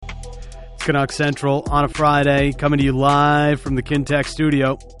Canuck Central on a Friday, coming to you live from the Kintec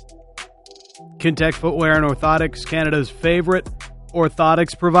studio. Kintec Footwear and Orthotics, Canada's favorite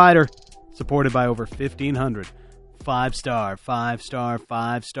orthotics provider, supported by over 1,500 5-star, 5-star,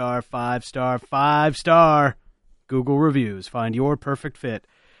 5-star, 5-star, 5-star Google reviews. Find your perfect fit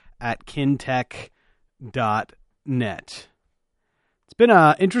at kintec.net. It's been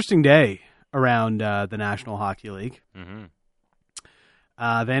an interesting day around the National Hockey League. Mm-hmm.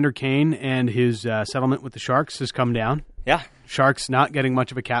 Vander Kane and his settlement with the Sharks has come down. Yeah. Sharks not getting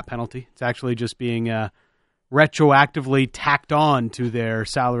much of a cap penalty. It's actually just being retroactively tacked on to their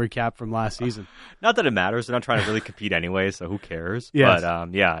salary cap from last season. Not that it matters. They're not trying to really compete anyway, so who cares? Yes.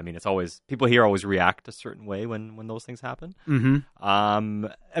 But, yeah, I mean, it's always... People here always react a certain way when those things happen. Mm-hmm.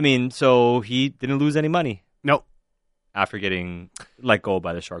 I mean, so he didn't lose any money. Nope. After getting let go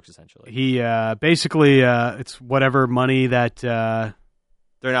by the Sharks, essentially. He basically, it's whatever money that...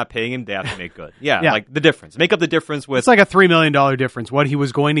 they're not paying him, they have to make good. Yeah, Yeah. like the difference. Make up the difference with... It's like a $3 million difference, what he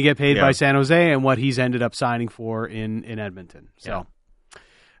was going to get paid by San Jose and what he's ended up signing for in Edmonton. So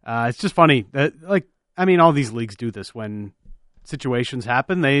it's just funny. That, all these leagues do this. When situations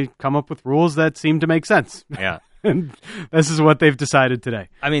happen, they come up with rules that seem to make sense. Yeah. And this is what they've decided today.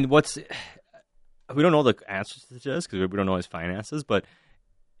 I mean, we don't know the answers to this because we don't know his finances, but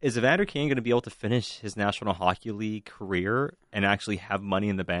is Evander Kane going to be able to finish his National Hockey League career and actually have money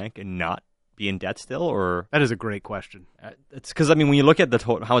in the bank and not be in debt still? Or that is a great question. It's because, I mean, when you look at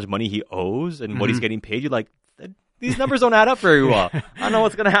how much money he owes and what he's getting paid, you're like, these numbers don't add up very well. I don't know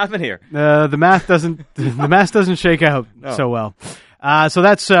what's going to happen here. The math doesn't shake out so well. So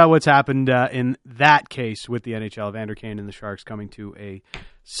that's what's happened in that case with the NHL. Evander Kane and the Sharks coming to a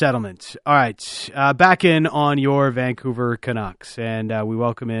settlement. All right, back in on your Vancouver Canucks, and we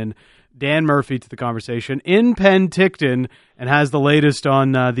welcome in Dan Murphy to the conversation in Penticton, and has the latest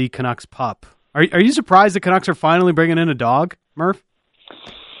on the Canucks pup. Are you surprised the Canucks are finally bringing in a dog, Murph?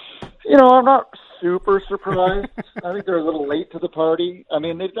 I'm not super surprised. I think they're a little late to the party. I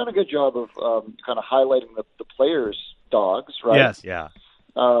mean, they've done a good job of kind of highlighting the players' dogs, right? Yes. Yeah.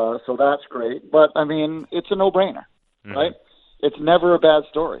 So that's great. But, I mean, it's a no-brainer, right? It's never a bad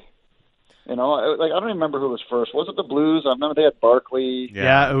story. I don't remember who was first. Was it the Blues? I remember they had Barkley.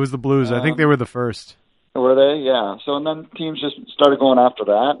 Yeah, it was the Blues. I think they were the first. Were they? Yeah. So, and then teams just started going after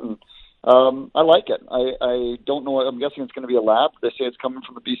that, and I like it. I don't know. I'm guessing it's going to be a lab. They say it's coming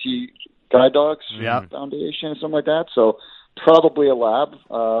from the BC Guide Dogs Foundation or something like that. So, probably a lab.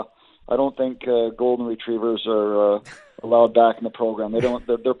 I don't think golden retrievers are allowed back in the program. They don't.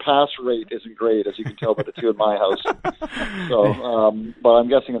 Their pass rate isn't great, as you can tell by the two in my house. So, but I'm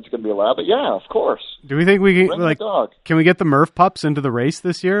guessing it's going to be a lab. But yeah, of course. Do we think we Bring the dog. Can we get the Murph pups into the race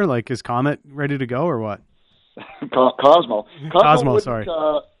this year? Like, is Comet ready to go or what? Cosmo. Sorry.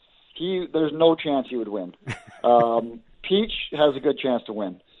 There's no chance he would win. Peach has a good chance to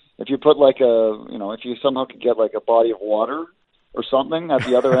win. If you put if you somehow could get like a body of water or something at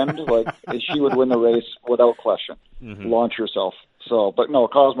the other end, she would win the race without question. Mm-hmm. Launch yourself. So, but no,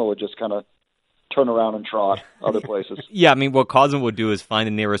 Cosmo would just kind of turn around and trot other places. Yeah, I mean, what Cosmo would do is find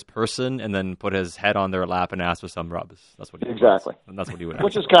the nearest person and then put his head on their lap and ask for some rubs. That's what he exactly. And that's what he would ask.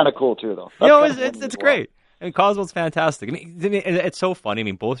 Which is kind of cool too, though. It's great. I mean, Cosmo's fantastic. I mean, it's so funny. I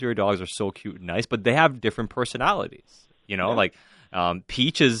mean, both your dogs are so cute and nice, but they have different personalities.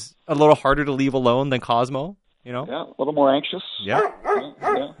 Peach is a little harder to leave alone than Cosmo. Yeah, a little more anxious. Yeah.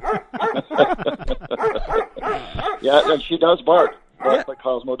 Yeah, and she does bark, but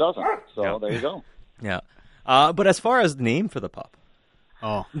Cosmo doesn't. So there you go. Yeah. But as far as the name for the pup,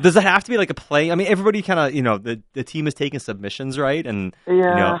 does it have to be like a play? I mean, everybody kind of, the team is taking submissions, right? And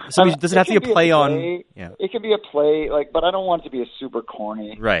so does it have to be a play on? Yeah, it can be a play, but I don't want it to be a super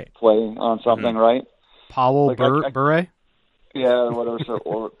corny play on something, right? Powell Bure. Yeah, whatever.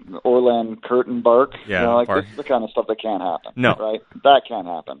 So Orland Curtin bark. Yeah, this is the kind of stuff that can't happen. No, right? That can't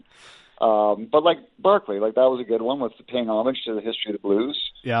happen. But like Barkley, that was a good one with paying homage to the history of the Blues.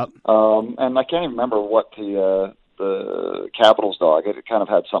 Yeah. And I can't even remember what the Capitals dog. It kind of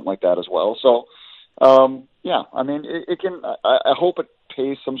had something like that as well. So, I mean, it can. I hope it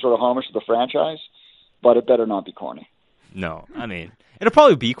pays some sort of homage to the franchise, but it better not be corny. No, I mean, it'll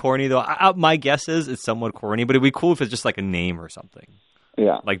probably be corny, though. My guess is it's somewhat corny, but it'd be cool if it's just like a name or something.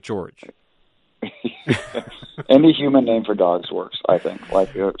 Yeah. Like George. Any human name for dogs works, I think.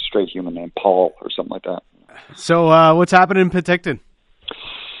 Like a straight human name, Paul or something like that. So what's happening in Penticton?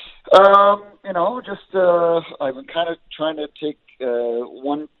 I've been kind of trying to take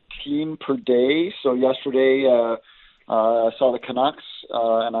one team per day. So yesterday I saw the Canucks,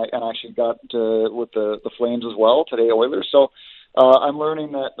 and I actually got with the Flames as well. Today Oilers. So I'm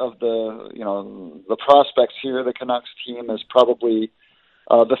learning that of the prospects here, the Canucks team is probably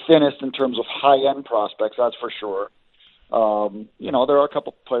the thinnest in terms of high-end prospects, that's for sure. There are a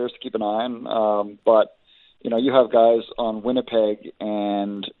couple players to keep an eye on, but, you have guys on Winnipeg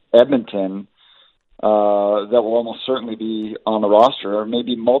and Edmonton that will almost certainly be on the roster, or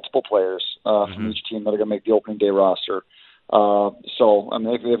maybe multiple players from each team that are going to make the opening day roster.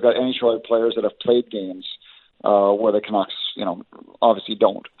 They've got NHL players that have played games where the Canucks, obviously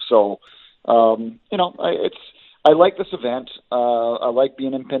don't. So, I like this event. I like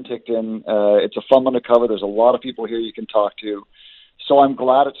being in Penticton. It's a fun one to cover. There's a lot of people here you can talk to. So I'm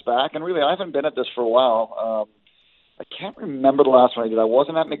glad it's back. And really, I haven't been at this for a while. I can't remember the last one I did. I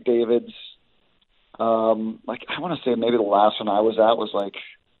wasn't at McDavid's. I want to say maybe the last one I was at was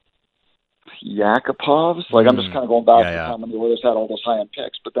Yakupov's. I'm just kind of going back to the time when the Oilers had all those high-end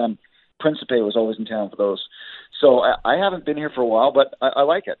picks. But then Principe was always in town for those. So I haven't been here for a while, but I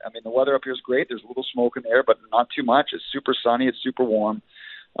like it. I mean, the weather up here is great. There's a little smoke in the air, but not too much. It's super sunny. It's super warm.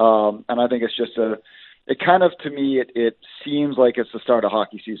 And I think it's just to me, it seems like it's the start of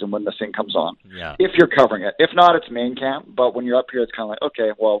hockey season when this thing comes on. Yeah. If you're covering it. If not, it's main camp. But when you're up here, it's kind of like,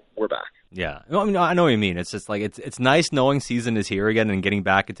 okay, well, we're back. Yeah, I know what you mean. It's just it's nice knowing season is here again and getting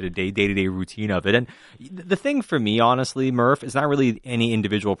back into the day-to-day routine of it. And the thing for me, honestly, Murph, is not really any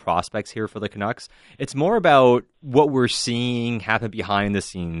individual prospects here for the Canucks. It's more about what we're seeing happen behind the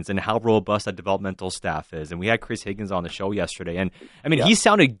scenes and how robust that developmental staff is. And we had Chris Higgins on the show yesterday, and he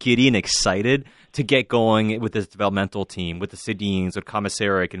sounded giddy and excited to get going with this developmental team, with the Sedins, with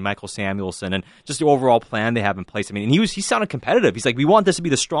Komisarek and Michael Samuelsson, and just the overall plan they have in place. And he sounded competitive. He's like, we want this to be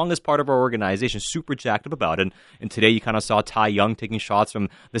the strongest part of our organization, super jacked up about it. And today you kind of saw Ty Young taking shots from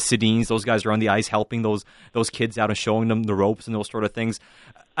the Sedins. Those guys are on the ice helping those kids out and showing them the ropes and those sort of things.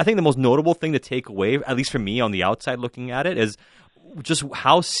 I think the most notable thing to take away, at least for me on the outside looking at it, is just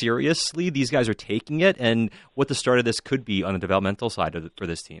how seriously these guys are taking it and what the start of this could be on the developmental side for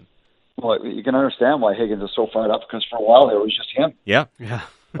this team. Well, you can understand why Higgins is so fired up, because for a while there was just him. Yeah.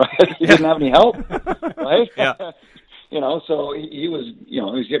 Right? He didn't have any help, right? Yeah. So he was, he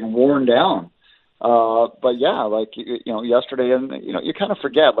was getting worn down. But yeah, yesterday, and you kind of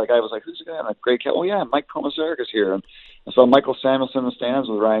forget. I was like, who's the guy? Great cat. Oh yeah, Mike Komisarek is here, and I saw Michael Samuelsson in the stands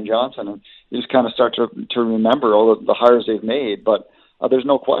with Ryan Johnson, and you just kind of start to remember all the hires they've made. But there's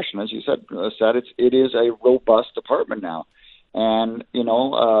no question, as you said, it is a robust department now, and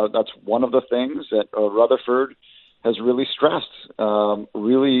that's one of the things that Rutherford has really stressed,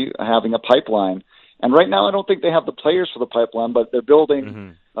 really having a pipeline. And right now, I don't think they have the players for the pipeline, but they're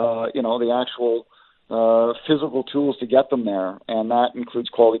building, the actual physical tools to get them there. And that includes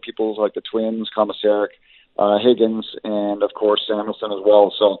quality people like the Twins, Komisarek, Higgins, and, of course, Samuelsson as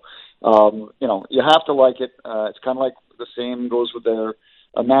well. So, you have to like it. It's kind of like the same goes with their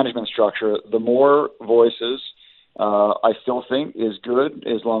management structure. The more voices, I still think, is good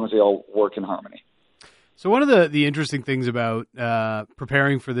as long as they all work in harmony. So one of the interesting things about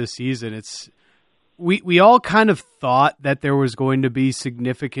preparing for this season, we all kind of thought that there was going to be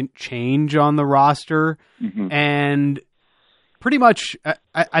significant change on the roster, and pretty much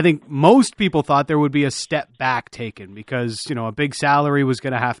I think most people thought there would be a step back taken because, a big salary was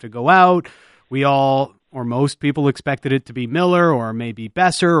going to have to go out. We all, or most people, expected it to be Miller or maybe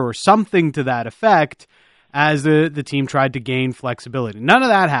Besser or something to that effect as the team tried to gain flexibility. None of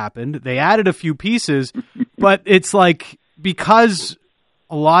that happened. They added a few pieces, but it's because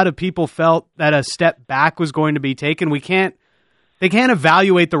a lot of people felt that a step back was going to be taken, they can't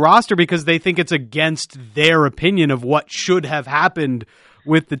evaluate the roster because they think it's against their opinion of what should have happened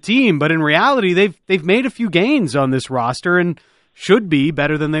with the team. But in reality, they've made a few gains on this roster and should be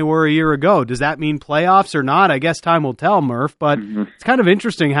better than they were a year ago. Does that mean playoffs or not? I guess time will tell, Murph, but it's kind of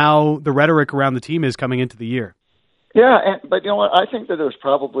interesting how the rhetoric around the team is coming into the year. Yeah, but you know what? I think that there's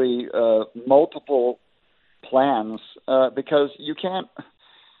probably multiple plans because you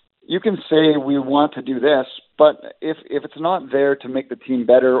can say we want to do this, but if it's not there to make the team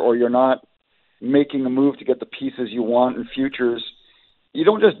better, or you're not making a move to get the pieces you want in futures, you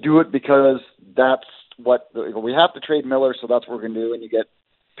don't just do it because that's what we have to trade Miller, so that's what we're going to do, and you get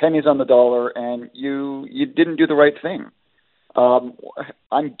pennies on the dollar, and you didn't do the right thing.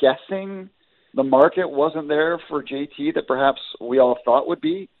 I'm guessing the market wasn't there for JT that perhaps we all thought would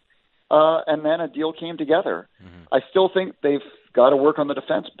be, and then a deal came together. I still think they've got to work on the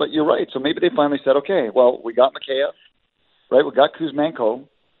defense, but you're right. So maybe they finally said, okay, well, we got Mikheyev, right? We got Kuzmenko.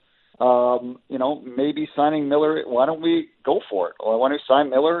 Maybe signing Miller, why don't we go for it? Or why don't we sign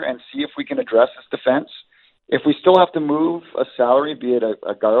Miller and see if we can address this defense? If we still have to move a salary, be it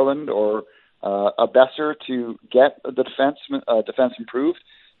a Garland or a Besser to get the defense improved,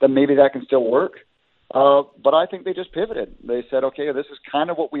 then maybe that can still work. But I think they just pivoted. They said, okay, this is kind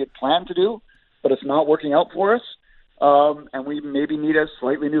of what we had planned to do, but it's not working out for us, and we maybe need a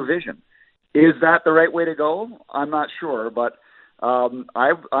slightly new vision. Is that the right way to go? I'm not sure, but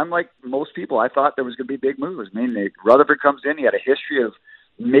I'm like most people. I thought there was going to be big moves. I mean, Rutherford comes in. He had a history of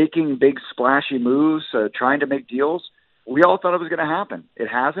making big splashy moves, trying to make deals. We all thought it was going to happen. It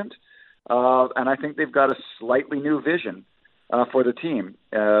hasn't, and I think they've got a slightly new vision for the team.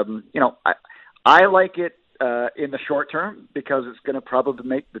 I like it in the short term because it's going to probably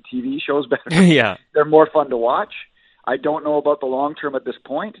make the TV shows better. Yeah, they're more fun to watch. I don't know about the long term at this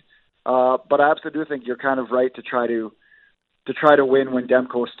point, but I absolutely do think you're kind of right to try to win when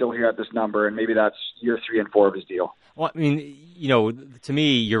Demko is still here at this number, and maybe that's year 3 and 4 of his deal. Well, I mean, to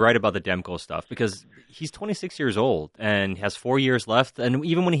me, you're right about the Demko stuff because he's 26 years old and has 4 years left. And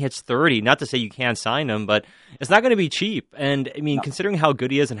even when he hits 30, not to say you can't sign him, but it's not going to be cheap. And, I mean, considering how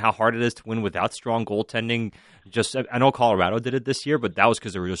good he is and how hard it is to win without strong goaltending, I know Colorado did it this year, but that was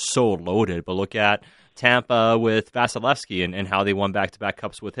because they were just so loaded. But look at Tampa with Vasilevsky and how they won back-to-back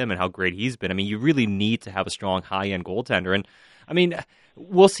cups with him and how great he's been. I mean, you really need to have a strong high-end goaltender. And, I mean,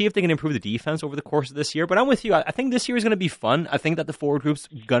 we'll see if they can improve the defense over the course of this year. But I'm with you. I think this year is going to be fun. I think that the forward group's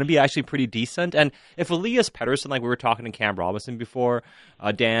going to be actually pretty decent. And if Elias Pettersson, like we were talking to Cam Robinson before,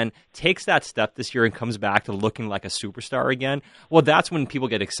 Dan, takes that step this year and comes back to looking like a superstar again, well, that's when people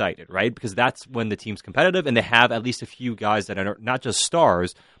get excited, right? Because that's when the team's competitive and they have at least a few guys that are not just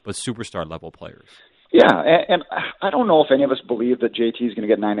stars, but superstar-level players. Yeah, and I don't know if any of us believe that JT is going to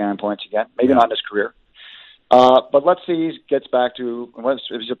get 99 points again. Maybe not in his career. But let's say he gets back to it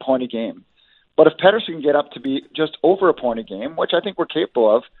was a point a game. But if Pettersson can get up to be just over a point a game, which I think we're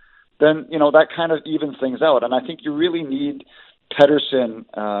capable of, then that kind of evens things out. And I think you really need Pettersson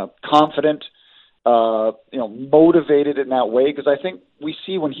confident, motivated in that way, because I think we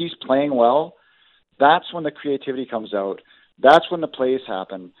see when he's playing well, that's when the creativity comes out. That's when the plays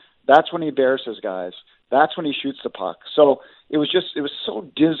happen. That's when he bears his guys. That's when he shoots the puck. So it was so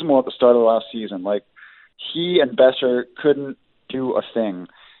dismal at the start of the last season. Like, he and Besser couldn't do a thing.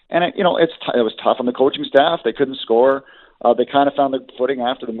 And, it was tough on the coaching staff. They couldn't score. They kind of found their footing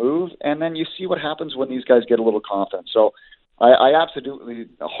after the move. And then you see what happens when these guys get a little confident. So I absolutely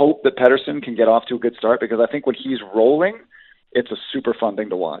hope that Pettersson can get off to a good start, because I think when he's rolling, it's a super fun thing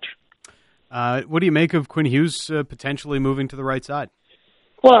to watch. What do you make of Quinn Hughes potentially moving to the right side?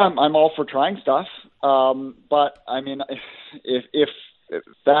 Well, I'm all for trying stuff. But, I mean, if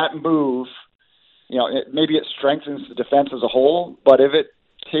that move, maybe it strengthens the defense as a whole, but if it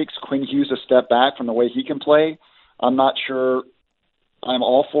takes Quinn Hughes a step back from the way he can play, I'm not sure I'm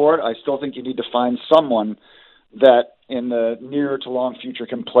all for it. I still think you need to find someone that in the near to long future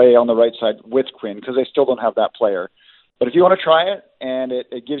can play on the right side with Quinn, because they still don't have that player. But if you want to try it and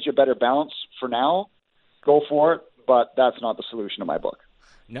it gives you a better balance for now, go for it, but that's not the solution in my book.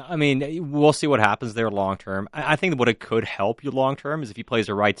 No, I mean, we'll see what happens there long term. I think what it could help you long term is if he plays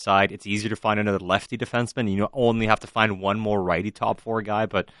the right side, it's easier to find another lefty defenseman. You only have to find one more righty top four guy.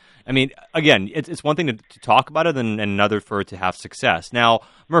 But, I mean, again, it's one thing to talk about it and another for it to have success. Now,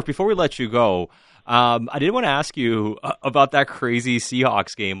 Murph, before we let you go, I did want to ask you about that crazy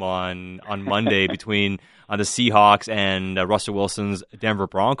Seahawks game on Monday between the Seahawks and Russell Wilson's Denver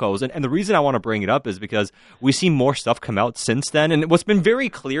Broncos. And the reason I want to bring it up is because we see more stuff come out since then. And what's been very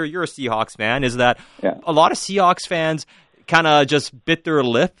clear, you're a Seahawks fan, is that a lot of Seahawks fans kind of just bit their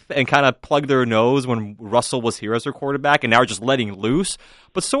lip and kind of plugged their nose when Russell was here as their quarterback, and now are just letting loose.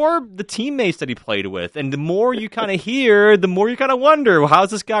 But so are the teammates that he played with. And the more you kind of hear, the more you kind of wonder, well,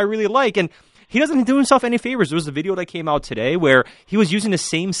 how's this guy really like? And he doesn't do himself any favors. There was a video that came out today where he was using the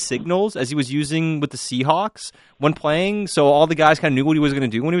same signals as he was using with the Seahawks when playing, so all the guys kind of knew what he was going to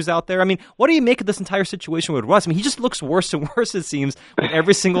do when he was out there. I mean, what do you make of this entire situation with Russ? I mean, he just looks worse and worse, it seems, with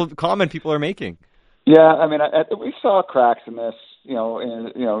every single comment people are making. Yeah, I mean, we saw cracks in this, in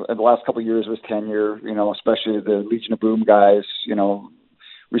the last couple of years of his tenure, especially the Legion of Boom guys,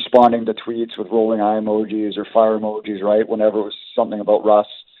 responding to tweets with rolling eye emojis or fire emojis, right, whenever it was something about Russ.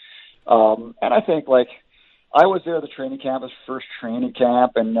 And I think, I was there at the training camp, his first training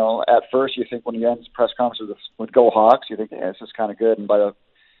camp, and, at first you think when he ends press conferences with Go Hawks, you think, this is kind of good, and by the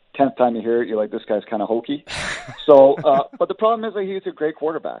 10th time you hear it, you're like, this guy's kind of hokey. So, but the problem is that he's a great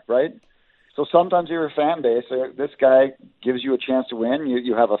quarterback, right? So sometimes you're a fan base, this guy gives you a chance to win,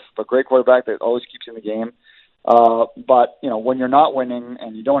 you have a great quarterback that always keeps you in the game, but, when you're not winning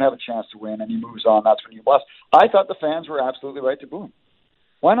and you don't have a chance to win and he moves on, that's when you bust. I thought the fans were absolutely right to boo him.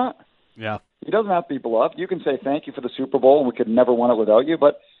 Why not? Yeah. He doesn't have to be beloved. You can say thank you for the Super Bowl and we could never win it without you,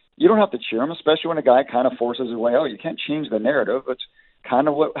 but you don't have to cheer him, especially when a guy kind of forces his way out. You can't change the narrative. It's kind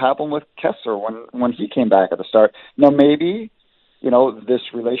of what happened with Kessler when he came back at the start. Now, maybe, this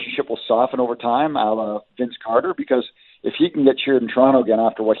relationship will soften over time, a la Vince Carter, because if he can get cheered in Toronto again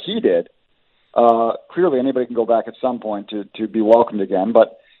after what he did, clearly anybody can go back at some point to be welcomed again.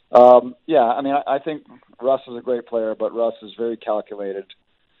 But, I think Russ is a great player, but Russ is very calculated.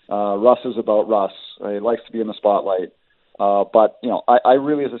 Russ is about Russ. He likes to be in the spotlight. But I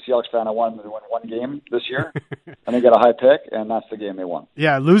really, as a Seahawks fan, I want them to win one game this year, and they get a high pick, and that's the game they won.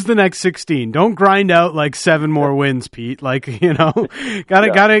 Yeah, lose the next 16. Don't grind out like 7 more wins, Pete. Gotta get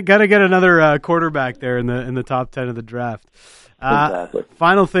another quarterback there in the top 10 of the draft. Exactly.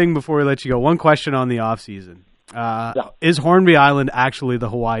 Final thing before we let you go. One question on the offseason. Is Hornby Island actually the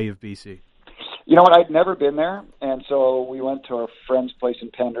Hawaii of BC? You know what? I'd never been there, and so we went to our friend's place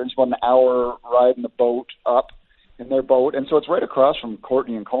in Pender. It's about an hour ride in the boat up. In their boat, and so it's right across from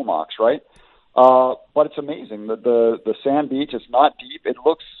Courtney and Comox, right? But it's amazing. The sand beach, it's not deep. It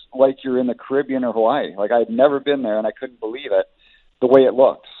looks like you're in the Caribbean or Hawaii. Like, I'd never been there, and I couldn't believe it, the way it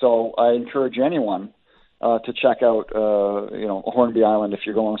looked. So I encourage anyone to check out, Hornby Island if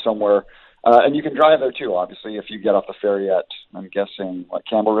you're going somewhere. And you can drive there, too, obviously, if you get off the ferry at, I'm guessing,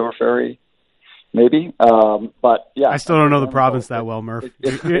 Campbell River Ferry. Maybe, but yeah. I still don't know the province that well, Murph.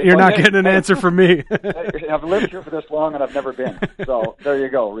 You're not getting an answer from me. I've lived here for this long and I've never been. So there you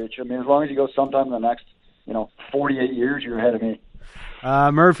go, Reach. I mean, as long as you go sometime in the next, 48 years, you're ahead of me.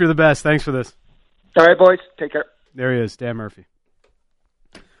 Murph, you're the best. Thanks for this. All right, boys. Take care. There he is, Dan Murphy.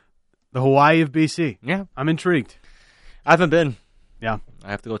 The Hawaii of BC. Yeah. I'm intrigued. I haven't been. Yeah.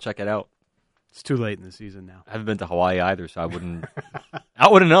 I have to go check it out. It's too late in the season now. I haven't been to Hawaii either, so I wouldn't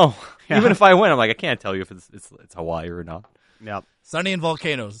know. Yeah. Even if I went, I'm like, I can't tell you if it's Hawaii or not. Yep. Sunny and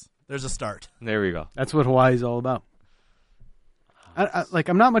volcanoes. There's a start. There we go. That's what Hawaii's all about.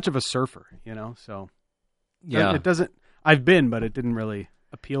 I'm not much of a surfer, so yeah, it doesn't. I've been, but it didn't really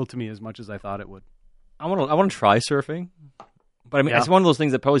appeal to me as much as I thought it would. I want to try surfing, but I mean, It's one of those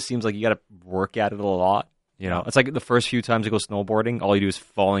things that probably seems like you got to work at it a lot. It's like the first few times you go snowboarding, all you do is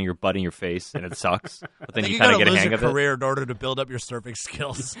fall on your butt in your face, and it sucks. But then you kind of get a hang of it. You career in order to build up your surfing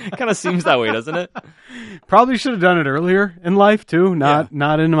skills. It kind of seems that way, doesn't it? Probably should have done it earlier in life too. Not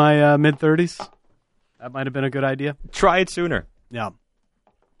in my mid-30s. That might have been a good idea. Try it sooner. Yeah.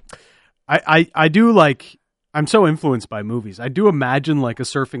 I do like. I'm so influenced by movies. I do imagine like a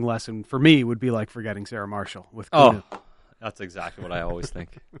surfing lesson for me would be like Forgetting Sarah Marshall with Kuna. Oh, that's exactly what I always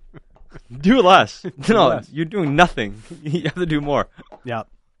think. Do less. You're doing nothing. You have to do more. Yeah.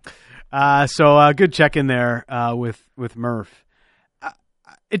 So good check in there with Murph.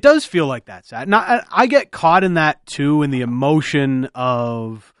 It does feel like that, Sat. I get caught in that too, in the emotion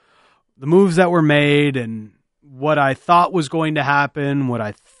of the moves that were made and what I thought was going to happen, what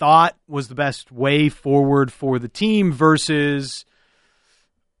I thought was the best way forward for the team versus,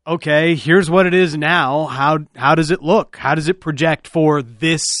 okay, here's what it is now. How does it look? How does it project for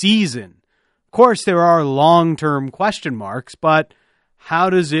this season? Of course, there are long-term question marks, but how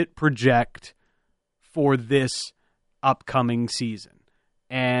does it project for this upcoming season?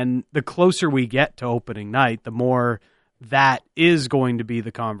 And the closer we get to opening night, the more that is going to be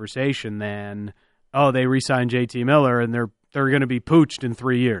the conversation than, oh, they re-signed JT Miller and they're going to be pooched in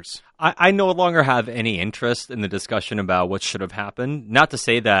 3 years. I no longer have any interest in the discussion about what should have happened. Not to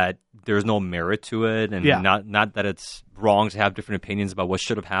say that there's no merit to it, and not that it's wrong to have different opinions about what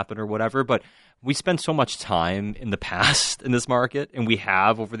should have happened or whatever, but we spend so much time in the past in this market, and we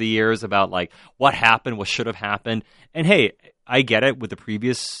have over the years about like what happened, what should have happened. And hey, I get it with the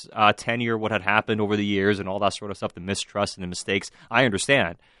previous tenure, what had happened over the years and all that sort of stuff, the mistrust and the mistakes. I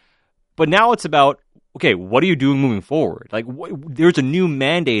understand. But now it's about, okay, what are you doing moving forward? Like, there's a new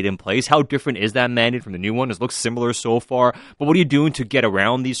mandate in place. How different is that mandate from the new one? It looks similar so far, but what are you doing to get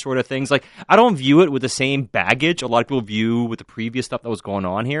around these sort of things? Like, I don't view it with the same baggage a lot of people view with the previous stuff that was going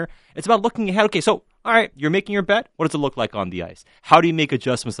on here. It's about looking ahead. Okay, so, all right, you're making your bet. What does it look like on the ice? How do you make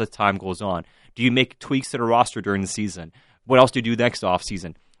adjustments as time goes on? Do you make tweaks to the roster during the season? What else do you do next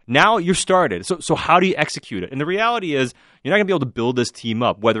offseason? Now you're started. So how do you execute it? And the reality is you're not going to be able to build this team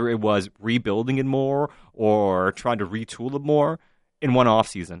up, whether it was rebuilding it more or trying to retool it more in one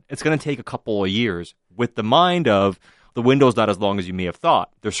offseason. It's going to take a couple of years with the mind of the window's not as long as you may have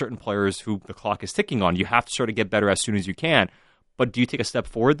thought. There's certain players who the clock is ticking on. You have to sort of get better as soon as you can. But do you take a step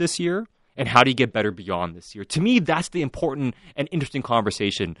forward this year? And how do you get better beyond this year? To me, that's the important and interesting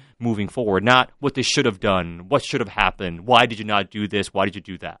conversation moving forward, not what they should have done, what should have happened, why did you not do this, why did you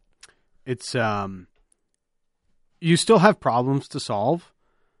do that? It's you still have problems to solve,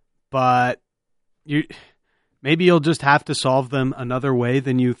 but maybe you'll just have to solve them another way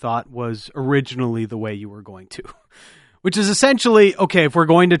than you thought was originally the way you were going to. Which is essentially, okay, if we're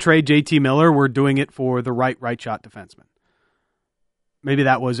going to trade JT Miller, we're doing it for the right shot defenseman. Maybe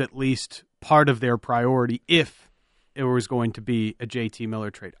that was at least part of their priority if it was going to be a JT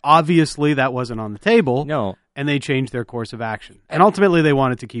Miller trade. Obviously, that wasn't on the table. No. And they changed their course of action. And ultimately, they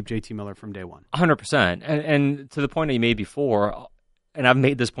wanted to keep JT Miller from day one. 100%. And to the point that you made before, and I've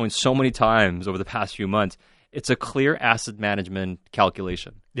made this point so many times over the past few months, it's a clear asset management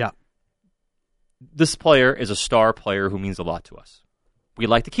calculation. Yeah. This player is a star player who means a lot to us. We'd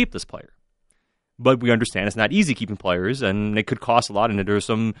like to keep this player. But we understand it's not easy keeping players, and it could cost a lot, and there's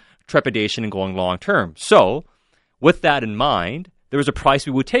some trepidation in going long term. So, with that in mind, there was a price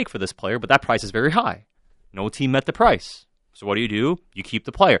we would take for this player, but that price is very high. No team met the price. So what do? You keep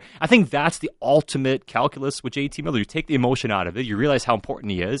the player. I think that's the ultimate calculus with JT Miller. You take the emotion out of it, you realize how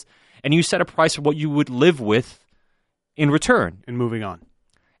important he is, and you set a price for what you would live with in return. And moving on.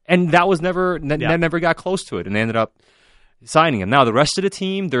 And that was never got close to it, and they ended up signing him. Now, the rest of the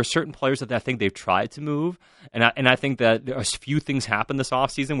team, there are certain players that I think they've tried to move, and I think that there are a few things happened this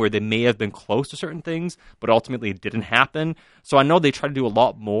offseason where they may have been close to certain things, but ultimately it didn't happen. So I know they try to do a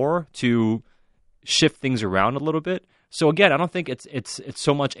lot more to shift things around a little bit. So again, I don't think it's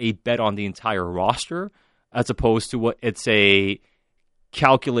so much a bet on the entire roster as opposed to what it's a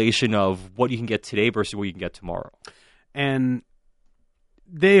calculation of what you can get today versus what you can get tomorrow. And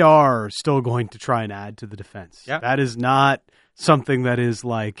they are still going to try and add to the defense. Yeah. That is not something that is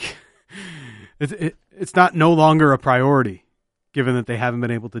like it's not no longer a priority, given that they haven't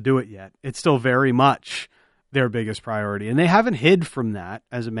been able to do it yet. It's still very much their biggest priority, and they haven't hid from that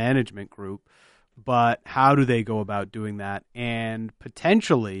as a management group. But how do they go about doing that, and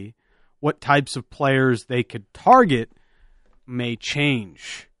potentially what types of players they could target may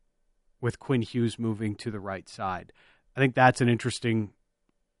change with Quinn Hughes moving to the right side. I think that's an interesting,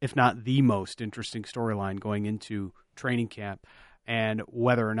 if not the most interesting storyline going into training camp, and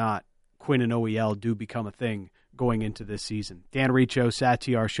whether or not Quinn and OEL do become a thing going into this season. Dan Riccio,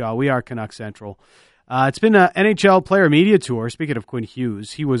 Satyar Shah, we are Canuck Central. It's been an NHL player media tour. Speaking of Quinn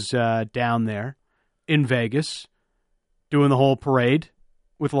Hughes, he was down there in Vegas doing the whole parade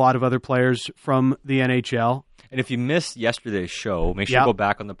with a lot of other players from the NHL. And if you missed yesterday's show, make sure you go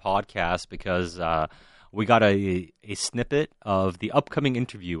back on the podcast because we got a snippet of the upcoming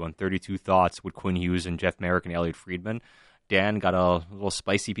interview on 32 Thoughts with Quinn Hughes and Jeff Merrick and Elliot Friedman. Dan got a little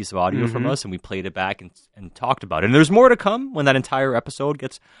spicy piece of audio from us, and we played it back and talked about it. And there's more to come when that entire episode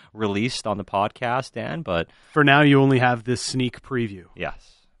gets released on the podcast, Dan. But for now, you only have this sneak preview.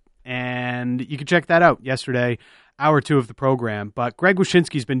 Yes. And you can check that out yesterday, hour 2 of the program. But Greg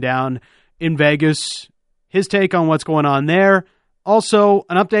Wyshynski's been down in Vegas. His take on what's going on there. Also,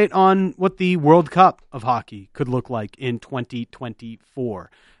 an update on what the World Cup of hockey could look like in 2024.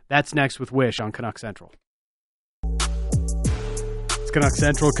 That's next with Wish on Canuck Central. It's Canuck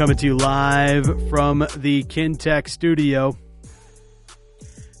Central coming to you live from the Kintec studio.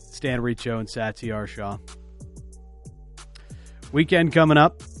 Stan Riccio and Satyar Shah. Weekend coming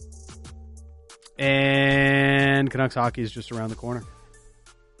up. And Canucks hockey is just around the corner.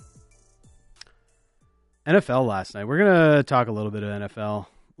 NFL last night. We're going to talk a little bit of NFL.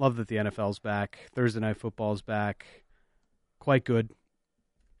 Love that the NFL's back. Thursday Night Football's back. Quite good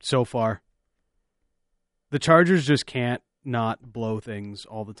so far. The Chargers just can't not blow things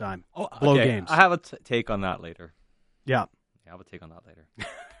all the time. Blow games. I have a take on that later. Yeah. I have a take on that later.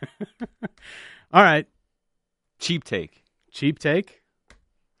 All right. Cheap take. Cheap take?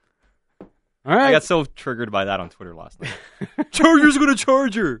 All right. I got so triggered by that on Twitter last night. Chargers going to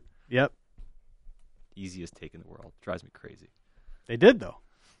Charger. Yep. Easiest take in the world. Drives me crazy. They did, though.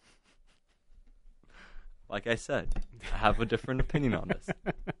 Like I said, I have a different opinion on this.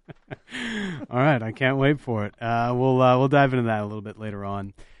 All right, I can't wait for it. We'll dive into that a little bit later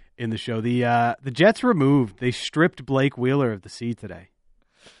on in the show. The Jets removed. They stripped Blake Wheeler of the C today.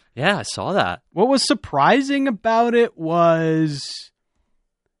 Yeah, I saw that. What was surprising about it was,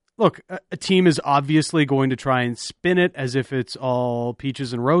 look, a team is obviously going to try and spin it as if it's all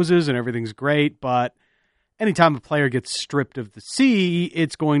peaches and roses and everything's great, but anytime a player gets stripped of the C,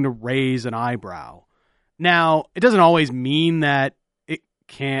 it's going to raise an eyebrow. Now, it doesn't always mean that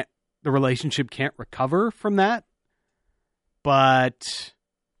the relationship can't recover from that, but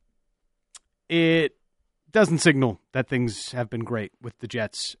it doesn't signal that things have been great with the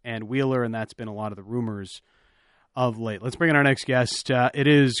Jets and Wheeler, and that's been a lot of the rumors of late. Let's bring in our next guest. It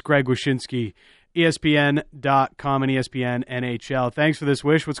is Greg Wyshynski, ESPN.com and ESPN NHL. Thanks for this,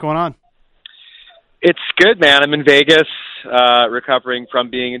 Wish. What's going on? It's good, man. I'm in Vegas. recovering from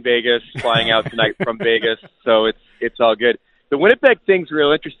being in Vegas, flying out tonight from Vegas, so it's all good. The Winnipeg thing's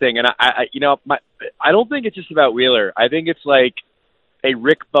real interesting, and I don't think it's just about Wheeler. I think it's like a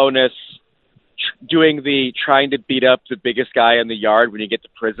Rick Bowness trying to beat up the biggest guy in the yard when you get to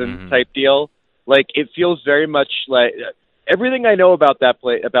prison type deal. Like, it feels very much like everything I know about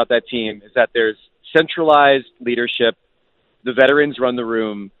that team is that there's centralized leadership. The veterans run the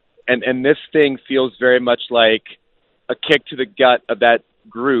room, and this thing feels very much like a kick to the gut of that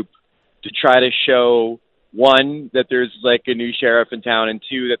group to try to show, one, that there's like a new sheriff in town, and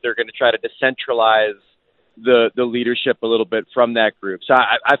two, that they're going to try to decentralize the leadership a little bit from that group. So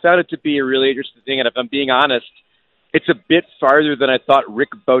I found it to be a really interesting thing, and if I'm being honest, it's a bit farther than I thought Rick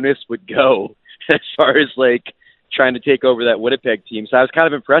Bowness would go as far as like trying to take over that Winnipeg team. So I was kind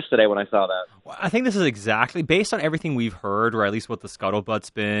of impressed today when I saw that. Well, I think this is exactly, based on everything we've heard, or at least what the scuttlebutt's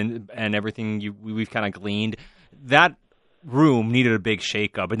been, and everything we've kind of gleaned, that room needed a big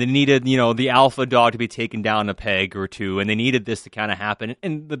shakeup, and they needed, the alpha dog to be taken down a peg or two, and they needed this to kind of happen.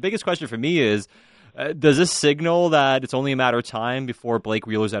 And the biggest question for me is, does this signal that it's only a matter of time before Blake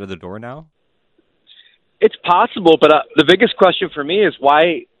Wheeler's out of the door now? It's possible, but the biggest question for me is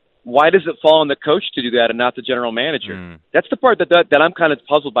why does it fall on the coach to do that and not the general manager? That's the part that I'm kind of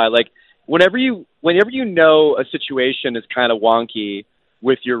puzzled by. Like, whenever you know a situation is kind of wonky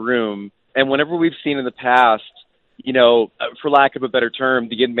with your room, and whenever we've seen in the past, for lack of a better term,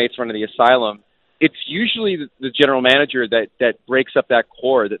 the inmates running the asylum, it's usually the general manager that breaks up that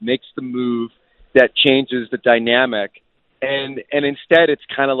core, that makes the move, that changes the dynamic. And instead, it's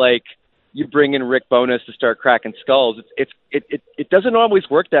kind of like you bring in Rick Bowness to start cracking skulls. It doesn't always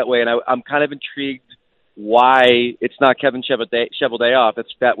work that way, and I'm kind of intrigued why it's not Kevin Cheveldayoff.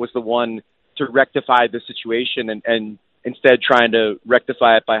 That was the one to rectify the situation, and instead trying to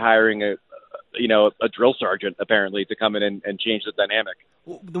rectify it by hiring a drill sergeant, apparently, to come in and change the dynamic.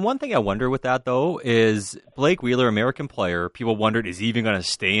 Well, the one thing I wonder with that, though, is Blake Wheeler, American player, people wondered, is he even going to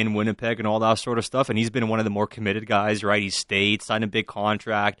stay in Winnipeg and all that sort of stuff? And he's been one of the more committed guys, right? He stayed, signed a big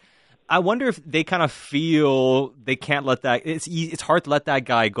contract. I wonder if they kind of feel they can't let that – it's hard to let that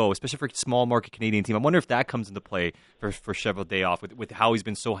guy go, especially for a small market Canadian team. I wonder if that comes into play for Cheveldayoff with how he's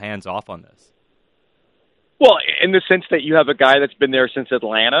been so hands-off on this. Well, in the sense that you have a guy that's been there since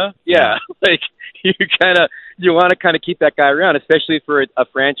Atlanta, yeah. Like, you want to kind of keep that guy around, especially for a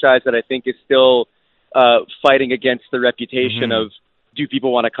franchise that I think is still fighting against the reputation of, do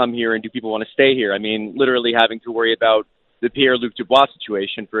people want to come here and do people want to stay here? I mean, literally having to worry about the Pierre-Luc Dubois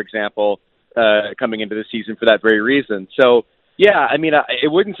situation, for example, coming into the season for that very reason. So, yeah, I mean,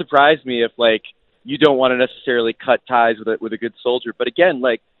 it wouldn't surprise me if, like, you don't want to necessarily cut ties with a good soldier. But again,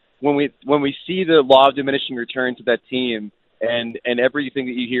 like, when we see the law of diminishing returns of that team, and everything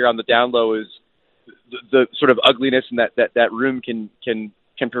that you hear on the down low is the sort of ugliness and that room can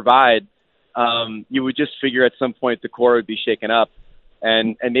provide, you would just figure at some point the core would be shaken up.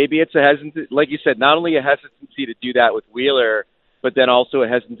 And maybe it's a hesitancy, like you said, not only a hesitancy to do that with Wheeler, but then also a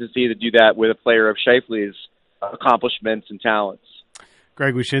hesitancy to do that with a player of Scheifele's accomplishments and talents.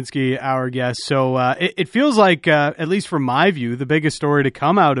 Greg Wyshynski, our guest. So it feels like, at least from my view, the biggest story to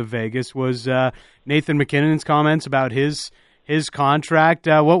come out of Vegas was Nathan MacKinnon's comments about his contract.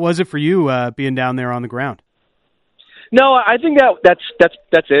 What was it for you being down there on the ground? No, I think that's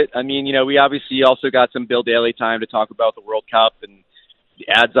it. I mean, we obviously also got some Bill Daly time to talk about the World Cup and the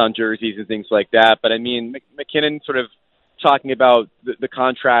ads on jerseys and things like that. But I mean, MacKinnon sort of talking about the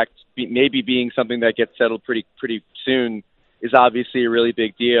contract maybe being something that gets settled pretty soon is obviously a really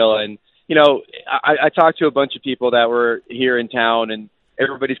big deal. And, I talked to a bunch of people that were here in town, and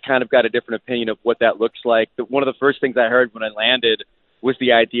everybody's kind of got a different opinion of what that looks like. One of the first things I heard when I landed was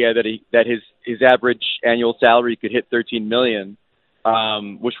the idea that his average annual salary could hit $13 million,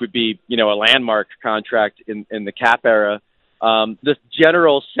 which would be, a landmark contract in the cap era. The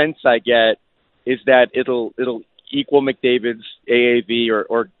general sense I get is that it'll equal McDavid's AAV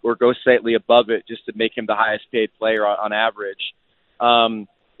or go slightly above it just to make him the highest paid player on average.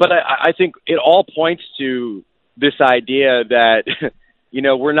 But I think it all points to this idea that,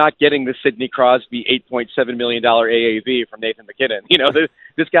 we're not getting the Sidney Crosby $8.7 million AAV from Nathan MacKinnon.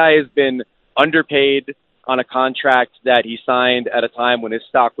 This guy has been underpaid on a contract that he signed at a time when his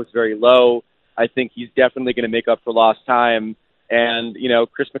stock was very low. I think he's definitely going to make up for lost time. And,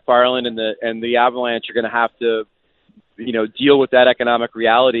 Chris McFarland and the Avalanche are going to have to, deal with that economic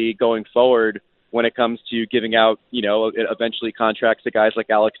reality going forward when it comes to giving out, eventually contracts to guys like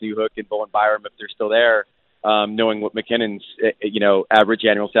Alex Newhook and Bowen Byram if they're still there, knowing what McKinnon's, average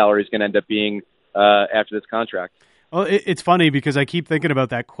annual salary is going to end up being after this contract. Well, it's funny because I keep thinking about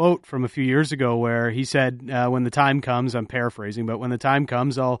that quote from a few years ago where he said, "When the time comes," I'm paraphrasing, but when the time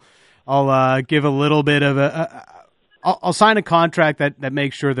comes, I'll give a little bit of I'll sign a contract that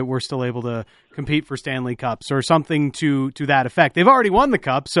makes sure that we're still able to compete for Stanley Cups or something to that effect. They've already won the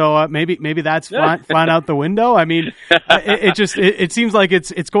cup, so maybe that's flying out the window. I mean, it seems like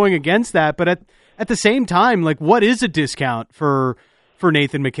it's going against that, but at the same time, like, what is a discount for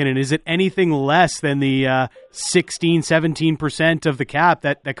Nathan MacKinnon? Is it anything less than the 16, 17% of the cap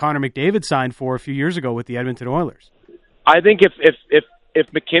that Connor McDavid signed for a few years ago with the Edmonton Oilers? I think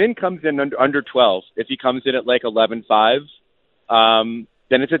if MacKinnon comes in under 12, if he comes in at like 11.5,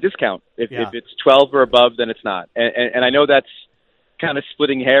 then it's a discount. If it's 12 or above, then it's not. And I know that's kind of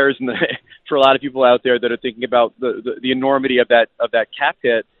splitting hairs for a lot of people out there that are thinking about the enormity of that cap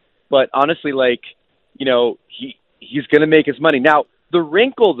hit. But honestly, like, you know, he's going to make his money. Now, the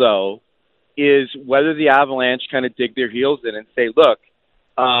wrinkle, though, is whether the Avalanche kind of dig their heels in and say, look,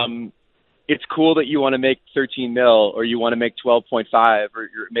 it's cool that you want to make 13 mil or you want to make 12.5 or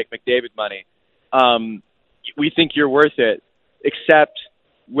make McDavid money. We think you're worth it, except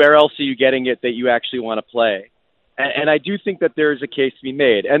where else are you getting it that you actually want to play? And I do think that there is a case to be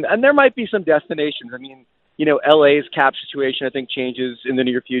made. And there might be some destinations. I mean, you know, LA's cap situation, I think, changes in the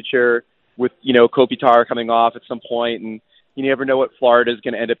near future with, you know, Kopitar coming off at some point, and you never know what Florida is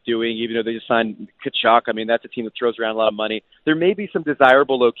going to end up doing, even though they just signed Tkachuk. I mean, that's a team that throws around a lot of money. There may be some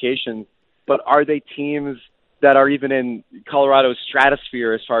desirable locations, but are they teams that are even in Colorado's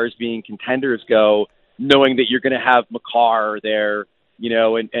stratosphere as far as being contenders go, knowing that you're going to have Makar there, you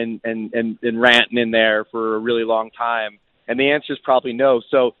know, and Ranton in there for a really long time? And the answer is probably no.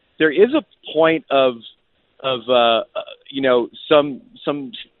 So there is a point of you know, some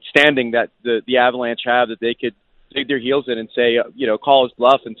standing that the Avalanche have that they could dig their heels in and say, you know, call his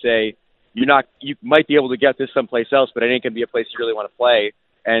bluff and say, you might be able to get this someplace else, but it ain't going to be a place you really want to play,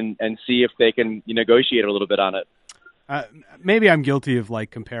 and see if they can negotiate a little bit on it. Maybe I'm guilty of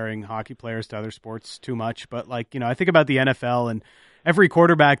like comparing hockey players to other sports too much, but like, you know, I think about the NFL and every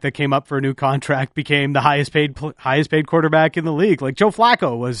quarterback that came up for a new contract became the highest paid quarterback in the league. Like Joe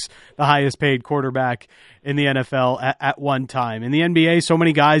Flacco was the highest paid quarterback in the NFL at one time. In the NBA, so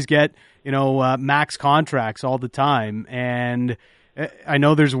many guys get, you know, max contracts all the time. And I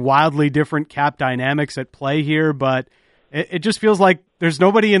know there's wildly different cap dynamics at play here, but it just feels like there's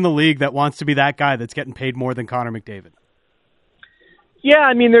nobody in the league that wants to be that guy that's getting paid more than Connor McDavid. Yeah,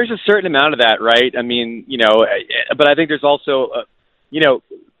 I mean, there's a certain amount of that, right? I mean, you know, but I think there's also, you know,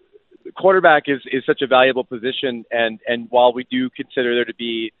 quarterback is such a valuable position, and while we do consider there to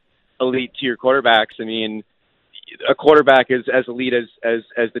be elite tier quarterbacks, I mean, a quarterback is as elite as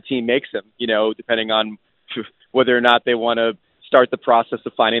the team makes him, you know, depending on whether or not they want to start the process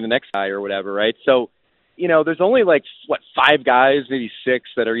of finding the next guy or whatever, right? So, you know, there's only like, 5 guys, maybe 6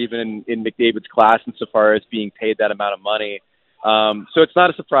 that are even in McDavid's class insofar as being paid that amount of money. So it's not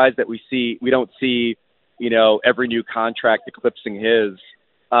a surprise that we don't see, you know, every new contract eclipsing his.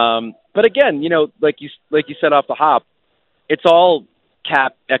 But again, you know, like you said off the hop, it's all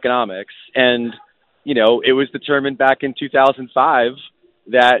cap economics. And, you know, it was determined back in 2005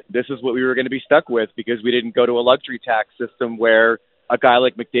 that this is what we were going to be stuck with because we didn't go to a luxury tax system where a guy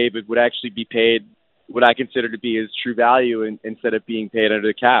like McDavid would actually be paid what I consider to be his true value instead of being paid under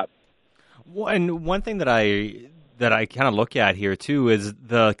the cap. Well, and one thing that I kind of look at here, too, is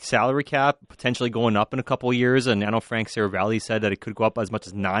the salary cap potentially going up in a couple of years. And I know Frank Saravalli said that it could go up as much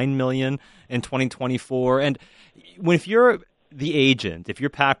as $9 million in 2024. And if you're the agent, if you're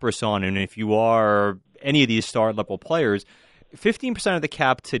Pat Brisson, and if you are any of these star-level players, 15% of the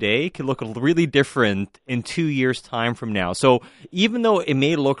cap today could look really different in 2 years' time from now. So even though it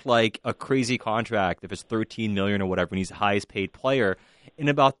may look like a crazy contract, if it's $13 million or whatever, and he's the highest-paid player, in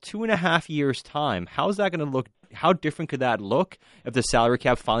about 2.5 years' time, how's that going to look? How different could that look if the salary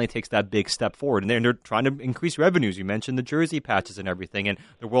cap finally takes that big step forward? And they're trying to increase revenues. You mentioned the jersey patches and everything, and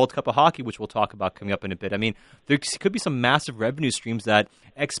the World Cup of Hockey, which we'll talk about coming up in a bit. I mean, there could be some massive revenue streams that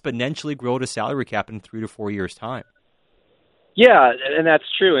exponentially grow to salary cap in 3 to 4 years' time. Yeah, and that's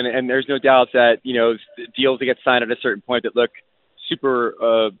true. And there's no doubt that, you know, deals that get signed at a certain point that look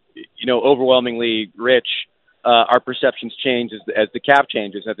super, you know, overwhelmingly rich, our perceptions change as the cap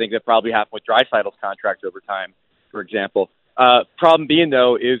changes. I think that probably happened with Draisaitl's contract over time, for example. Problem being,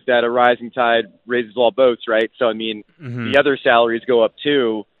 though, is that a rising tide raises all boats, right? So, I mean, the other salaries go up,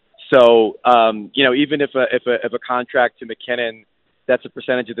 too. So, you know, even if a contract to McKinnon that's a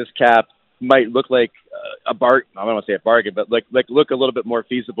percentage of this cap might look like a bargain. I don't want to say a bargain, but like look a little bit more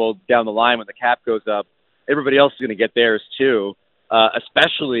feasible down the line when the cap goes up. Everybody else is going to get theirs too,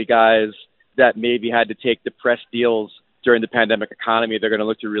 especially guys that maybe had to take depressed deals during the pandemic economy, they're going to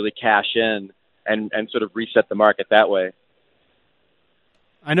look to really cash in and sort of reset the market that way.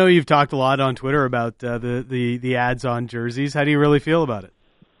 I know you've talked a lot on Twitter about the ads on jerseys. How do you really feel about it?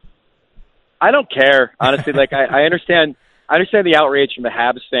 I don't care, honestly. Like I understand the outrage from a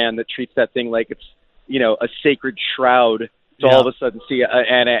Habs fan that treats that thing like it's, a sacred shroud to all of a sudden see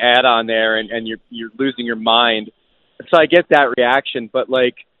an ad on there and you're losing your mind. So I get that reaction, but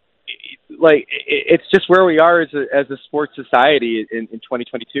it's just where we are as a sports society in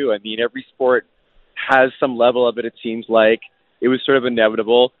 2022. I mean, every sport has some level of it. It seems like it was sort of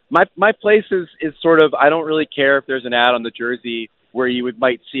inevitable. My place is sort of, I don't really care if there's an ad on the jersey where you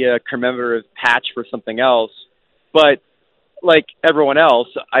might see a commemorative patch for something else, but like everyone else,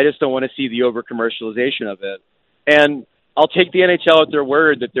 I just don't want to see the over commercialization of it. And I'll take the NHL at their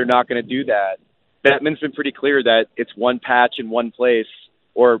word that they're not going to do that. Batman's been pretty clear that it's one patch in one place,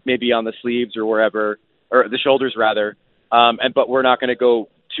 or maybe on the sleeves or wherever, or the shoulders rather. But we're not going to go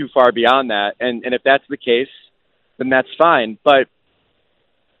too far beyond that. And if that's the case, then that's fine. But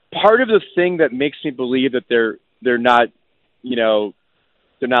part of the thing that makes me believe that they're not,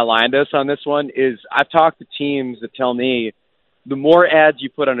 they're not lying to us on this one is I've talked to teams that tell me the more ads you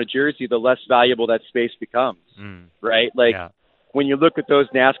put on a jersey, the less valuable that space becomes, right? Like when you look at those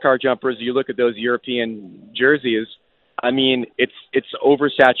NASCAR jumpers, you look at those European jerseys, I mean, it's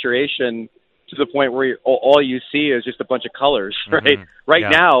oversaturation to the point where all you see is just a bunch of colors, right? Right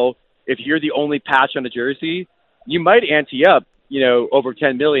now, if you're the only patch on a jersey, you might ante up, over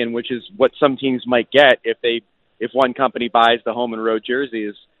 10 million, which is what some teams might get if one company buys the home and road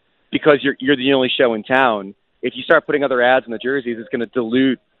jerseys, because you're the only show in town. If you start putting other ads on the jerseys, it's going to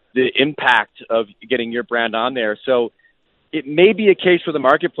dilute the impact of getting your brand on there. So it may be a case where the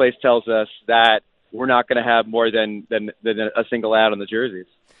marketplace tells us that we're not going to have more than a single ad on the jerseys.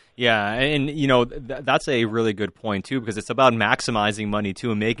 Yeah, and that's a really good point too, because it's about maximizing money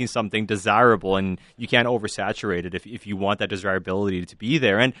too and making something desirable, and you can't oversaturate it if you want that desirability to be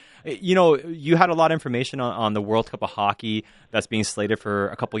there. And you had a lot of information on the World Cup of Hockey that's being slated for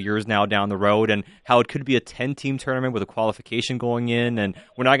a couple years now down the road, and how it could be a 10-team tournament with a qualification going in, and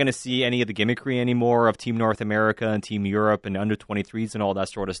we're not going to see any of the gimmickry anymore of Team North America and Team Europe and under 23s and all that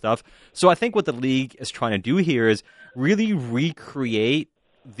sort of stuff. So I think what the league is trying to do here is really recreate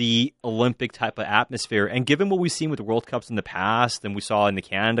the Olympic type of atmosphere. And given what we've seen with the World Cups in the past and we saw in the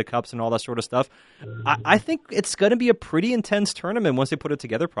Canada Cups and all that sort of stuff, I think it's going to be a pretty intense tournament once they put it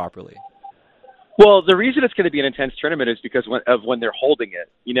together properly. Well, the reason it's going to be an intense tournament is because of when they're holding it.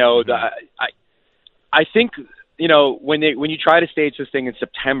 I think, when you try to stage this thing in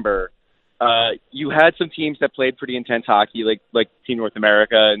September, you had some teams that played pretty intense hockey, like Team North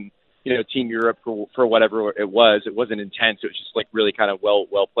America and Team Europe for whatever it was. It wasn't intense. It was just like really kind of well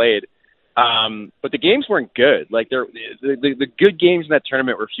played. But the games weren't good. Like the good games in that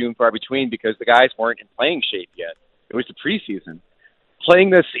tournament were few and far between because the guys weren't in playing shape yet. It was the preseason.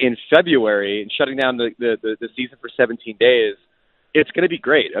 Playing this in February and shutting down the season for 17 days, it's going to be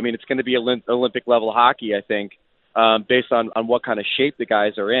great. I mean, it's going to be Olympic level hockey, I think, based on what kind of shape the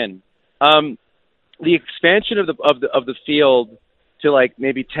guys are in. The expansion of the field to like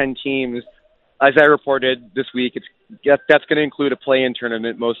maybe 10 teams, as I reported this week, that's going to include a play-in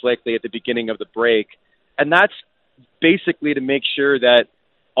tournament, most likely at the beginning of the break. And that's basically to make sure that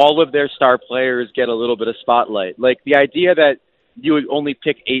all of their star players get a little bit of spotlight. Like the idea that you would only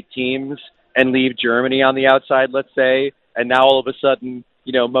pick 8 teams and leave Germany on the outside, let's say, and now all of a sudden,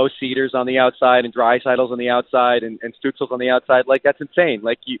 Mo Cedars on the outside and Draisaitl's on the outside and Stützle's on the outside, like that's insane.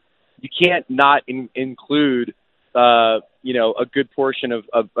 Like you can't not include a good portion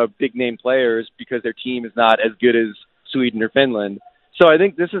of big name players because their team is not as good as Sweden or Finland. So I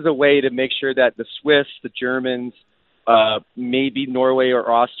think this is a way to make sure that the Swiss, the Germans, maybe Norway or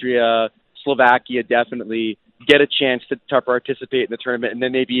Austria, Slovakia definitely get a chance to participate in the tournament and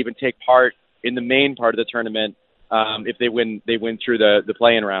then maybe even take part in the main part of the tournament if they win through the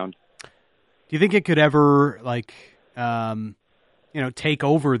play-in round. Do you think it could ever take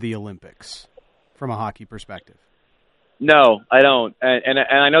over the Olympics from a hockey perspective? No, I don't. And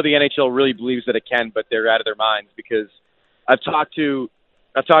I know the NHL really believes that it can, but they're out of their minds because I've talked to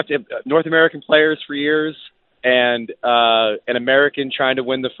North American players for years and an American trying to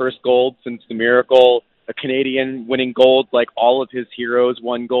win the first gold since the Miracle, a Canadian winning gold, like all of his heroes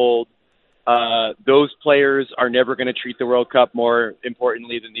won gold. Those players are never going to treat the World Cup more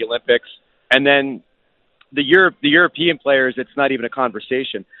importantly than the Olympics. And then the European players, it's not even a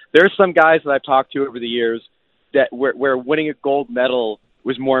conversation. There are some guys that I've talked to over the years that where winning a gold medal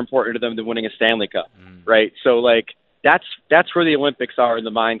was more important to them than winning a Stanley Cup, right? So like that's where the Olympics are in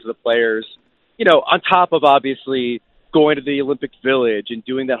the minds of the players. on top of obviously going to the Olympic Village and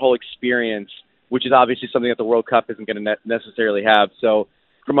doing that whole experience, which is obviously something that the World Cup isn't going to necessarily have. So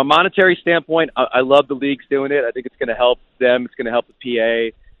from a monetary standpoint, I love the leagues doing it. I think it's going to help them. It's going to help the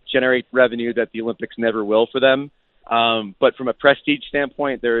PA generate revenue that the Olympics never will for them. But from a prestige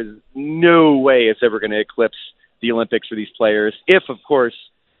standpoint, there is no way it's ever going to eclipse the Olympics for these players, if, of course,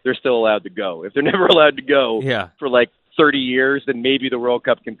 they're still allowed to go. If they're never allowed to go for like 30 years, then maybe the World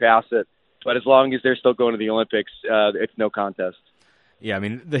Cup can pass it. But as long as they're still going to the Olympics, it's no contest. Yeah, I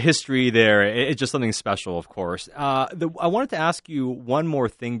mean, the history there, it's just something special, of course. I wanted to ask you one more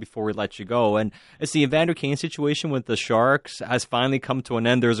thing before we let you go, and it's the Evander Kane situation with the Sharks has finally come to an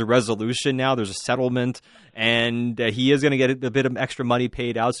end. There's a resolution now. There's a settlement, and he is going to get a bit of extra money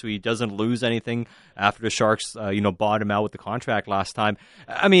paid out so he doesn't lose anything after the Sharks, bought him out with the contract last time.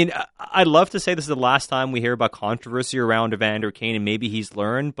 I mean, I'd love to say this is the last time we hear about controversy around Evander Kane, and maybe he's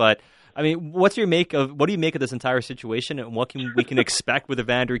learned, but I mean, what do you make of this entire situation, and what we can expect with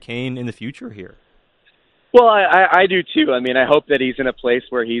Evander Kane in the future here? Well, I do too. I mean, I hope that he's in a place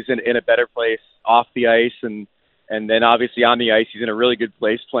where he's in a better place off the ice, and then obviously on the ice he's in a really good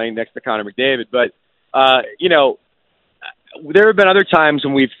place playing next to Connor McDavid. But there have been other times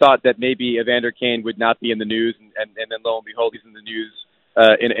when we've thought that maybe Evander Kane would not be in the news, and then lo and behold, he's in the news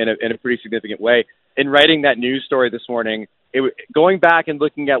in a pretty significant way. In writing that news story this morning, going back and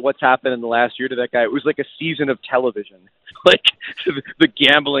looking at what's happened in the last year to that guy, it was like a season of television. Like the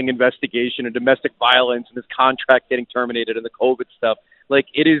gambling investigation and domestic violence and his contract getting terminated and the COVID stuff. Like,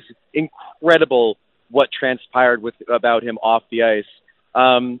 it is incredible what transpired about him off the ice.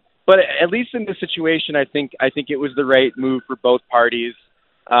 But at least in this situation, I think it was the right move for both parties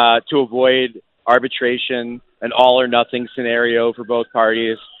to avoid arbitration, an all or nothing scenario for both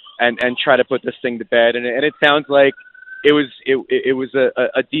parties, and try to put this thing to bed. And it sounds like it was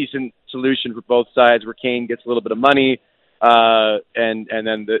a decent solution for both sides, where Kane gets a little bit of money, and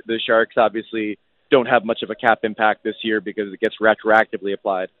then the Sharks obviously don't have much of a cap impact this year because it gets retroactively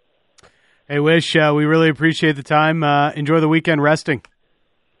applied. Hey, Wish, we really appreciate the time. Enjoy the weekend resting.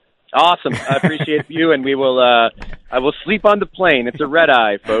 Awesome. I appreciate you, and I will sleep on the plane. It's a red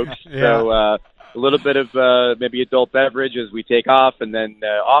eye, folks. Yeah. So a little bit of maybe adult beverage as we take off, and then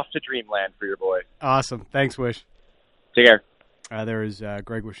off to dreamland for your boy. Awesome. Thanks, Wish. Take care. There is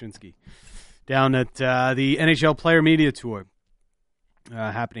Greg Wyshynski down at the NHL Player Media Tour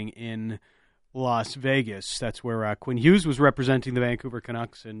happening in Las Vegas. That's where Quinn Hughes was representing the Vancouver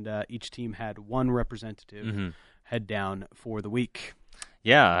Canucks, and each team had one representative head down for the week.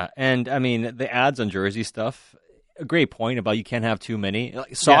 Yeah, and I mean, the ads on jersey stuff, a great point about you can't have too many.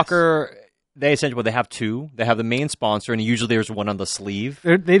 Like, soccer, they essentially, they have two. They have the main sponsor, and usually there's one on the sleeve.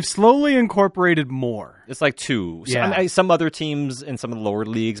 They've slowly incorporated more. It's like two. So, yeah. I mean, some other teams in some of the lower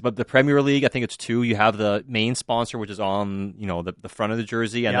leagues, but the Premier League, I think it's two. You have the main sponsor, which is on the front of the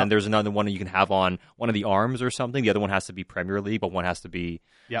jersey, and then there's another one you can have on one of the arms or something. The other one has to be Premier League, but one has to be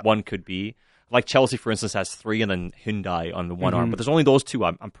one could be. Like Chelsea, for instance, has three, and then Hyundai on the one arm. But there's only those two,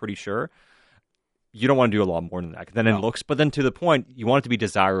 I'm pretty sure. You don't want to do a lot more than that. Then it looks, but then to the point, you want it to be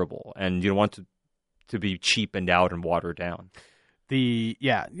desirable, and you don't want to be cheapened out and watered down. The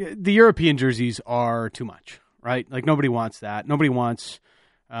European jerseys are too much, right? Like, nobody wants that. Nobody wants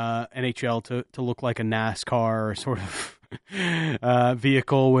NHL to look like a NASCAR sort of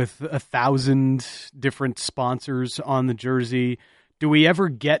vehicle with 1,000 different sponsors on the jersey. Do we ever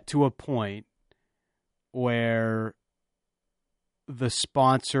get to a point where the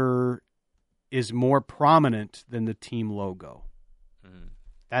sponsor is more prominent than the team logo?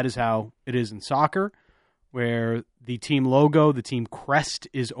 That is how it is in soccer, where the team logo, the team crest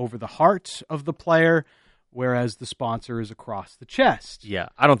is over the heart of the player, whereas the sponsor is across the chest. Yeah,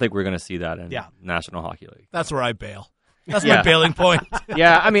 I don't think we're going to see that in National Hockey League. That's where I bail. That's my bailing point.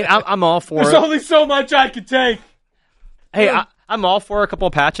 Yeah, I mean, I'm all for There's only so much I can take. Hey, I'm all for a couple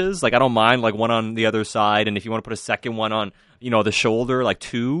of patches. Like, I don't mind, like, one on the other side, and if you want to put a second one on, the shoulder, like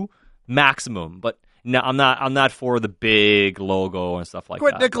 2 maximum. But no, I'm not for the big logo and stuff like that.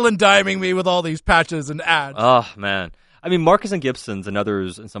 Quit nickel and diming me with all these patches and ads. Oh man, I mean, Marcus and Gibson's and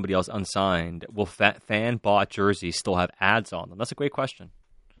others and somebody else unsigned will fan bought jerseys still have ads on them? That's a great question.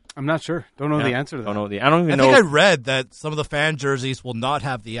 I'm not sure. Don't know the answer to that. I don't even know. I think I read that some of the fan jerseys will not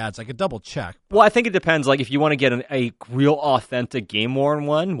have the ads. I could double check. Well, I think it depends. Like, if you want to get a real authentic game-worn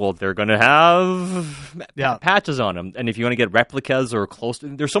one, well, they're going to have patches on them. And if you want to get replicas or close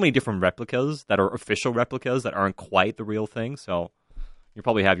to... There's so many different replicas that are official replicas that aren't quite the real thing. So you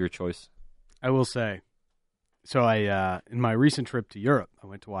probably have your choice. I will say. So in my recent trip to Europe, I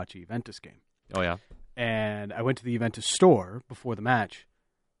went to watch a Juventus game. Oh, yeah? And I went to the Juventus store before the match.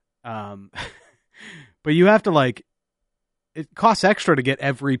 But you have to it costs extra to get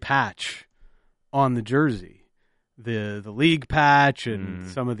every patch on the jersey. The league patch and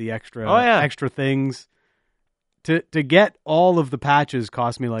some of the extra things. To get all of the patches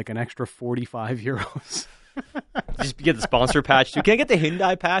cost me an extra €45. Just get the sponsor patch too. Can I get the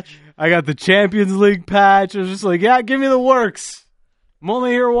Hyundai patch? I got the Champions League patch. I was just yeah, give me the works. I'm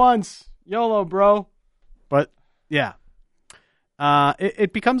only here once. YOLO, bro. But yeah,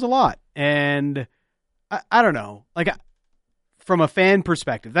 it becomes a lot. And I don't know. From a fan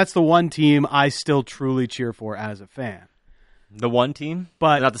perspective, that's the one team I still truly cheer for as a fan. The one team?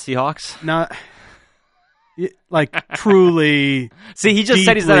 But not the Seahawks? Not truly. See, he just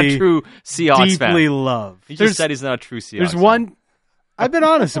said he's not a true Seahawks fan. Deeply love. He just said he's not a true Seahawks There's one. I've been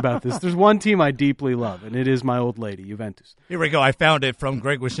honest about this. There's one team I deeply love, and it is my old lady, Juventus. Here we go. I found it from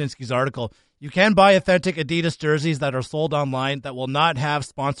Greg Wyszynski's article. You can buy authentic Adidas jerseys that are sold online that will not have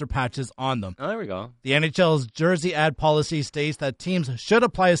sponsor patches on them. Oh, there we go. The NHL's jersey ad policy states that teams should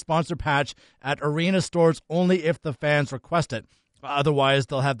apply a sponsor patch at arena stores only if the fans request it. Otherwise,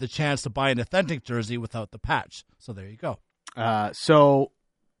 they'll have the chance to buy an authentic jersey without the patch. So there you go. So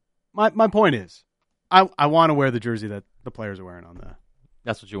my point is, I want to wear the jersey that the players are wearing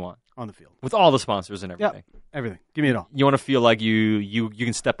That's what you want. On the field. With all the sponsors and everything. Yep, everything. Give me it all. You want to feel like you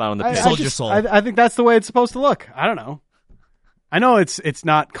can step out on the pitch. Sold your soul. I think that's the way it's supposed to look. I don't know. I know it's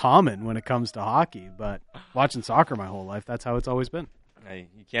not common when it comes to hockey, but watching soccer my whole life, that's how it's always been. Hey,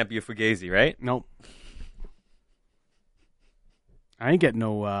 you can't be a fugazi, right? Nope. I ain't getting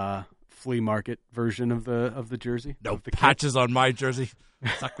no flea market version of the jersey. No patches on my jersey.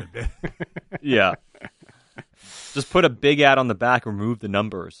 Suck with me. Yeah. Just put a big ad on the back, remove the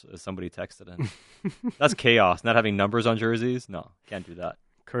numbers, as somebody texted in. That's chaos. Not having numbers on jerseys? No, can't do that.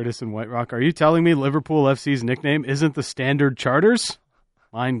 Curtis and White Rock, are you telling me Liverpool FC's nickname isn't the Standard Charters?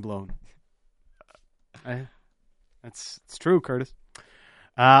 Mind blown. It's true, Curtis.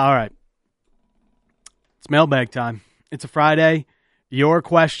 All right. It's mailbag time. It's a Friday. Your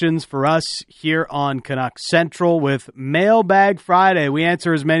questions for us here on Canuck Central with Mailbag Friday. We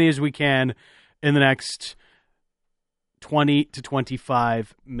answer as many as we can in the next 20 to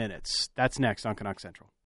 25 minutes. That's next on Canuck Central.